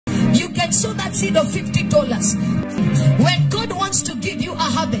can sow that seed of $50. When God wants to give you a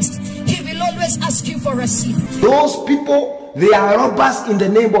harvest, He will always ask you for a seed. Those people, they are robbers in the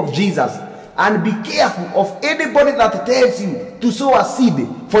name of Jesus. And be careful of anybody that tells you to sow a seed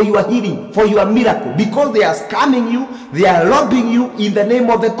for your healing, for your miracle, because they are scamming you, they are robbing you in the name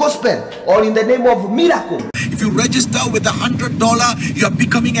of the gospel or in the name of miracle. If you register with $100, you are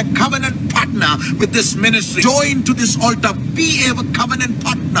becoming a covenant partner with this ministry. Join to this altar, be a covenant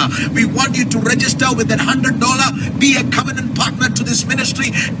partner. We want you to register with that $100, be a covenant partner to this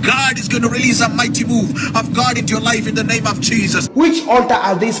ministry. God is going to release a mighty move of God into your life in the name of Jesus. Which altar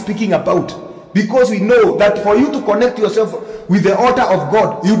are they speaking about? Because we know that for you to connect yourself with the altar of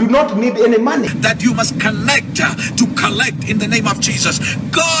God, you do not need any money. That you must connect to collect in the name of Jesus.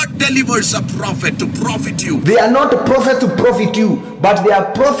 God delivers a prophet to profit you. They are not a prophet to profit you, but they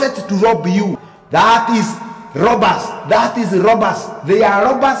are prophets to rob you. That is robbers. That is robbers. They are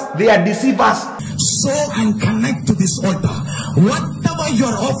robbers. They are deceivers. Sow and connect to this altar. Whatever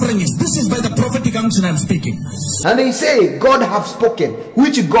your offering is, this is by the prophetic unction I'm speaking. And they say, God have spoken.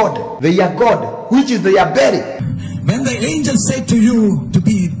 Which God? Their God. Which is their belly. When the angel said to you to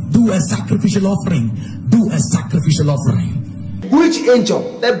do a sacrificial offering, do a sacrificial offering. Which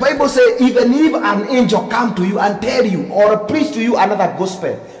angel? The Bible says, even if an angel come to you and tell you or preach to you another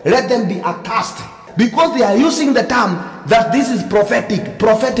gospel, let them be accursed. Because they are using the term that this is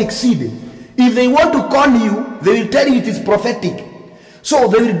prophetic seed. If they want to con you, they will tell you it is prophetic. So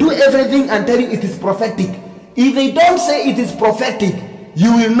they will do everything and tell you it is prophetic. If they don't say it is prophetic,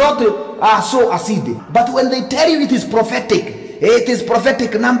 you will not sow a seed. But when they tell you it is prophetic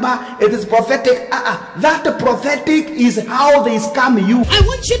number, it is prophetic, that prophetic is how they scam you. I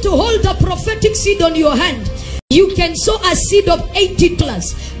want you to hold a prophetic seed on your hand. You can sow a seed of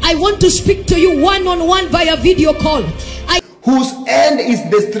 $80. I want to speak to you one-on-one via video call. Whose end is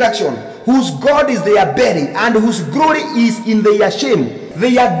destruction, whose God is their belly, and whose glory is in their shame.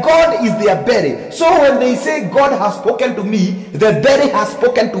 Their God is their belly. So when they say God has spoken to me, the belly has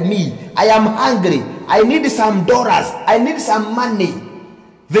spoken to me. I am hungry. I need some dollars. I need some money.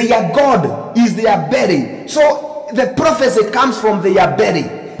 Their God is their belly. So the prophecy comes from their belly.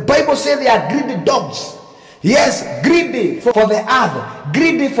 The Bible says they are greedy dogs. Yes, greedy for the earth,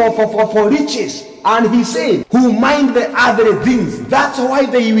 greedy for riches. And he said, who mind the other things. That's why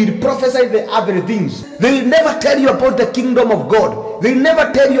they will prophesy the other things. They will never tell you about the kingdom of God. They will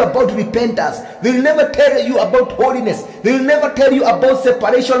never tell you about repentance. They will never tell you about holiness. They will never tell you about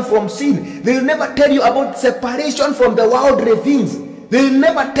separation from sin. They will never tell you about separation from the worldly things. They will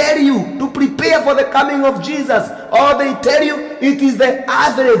never tell you to prepare for the coming of Jesus. Or they tell you it is the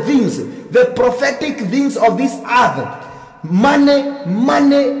other things, the prophetic things of this earth. Money.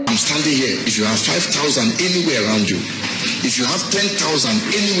 I'm standing here. If you have 5,000 anywhere around you, if you have 10,000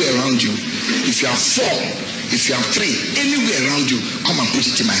 anywhere around you, if you have 4, if you have 3 anywhere around you, come and put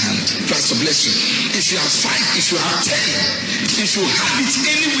it in my hand. That's a blessing. If you have 5, if you have 10, if you have it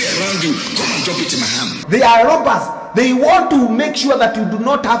anywhere around you, come and drop it in my hand. They are robbers. They want to make sure that you do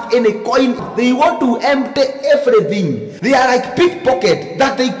not have any coin. They want to empty everything. They are like pickpocket,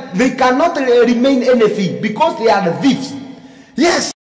 that they cannot remain anything because they are the thieves. Yes.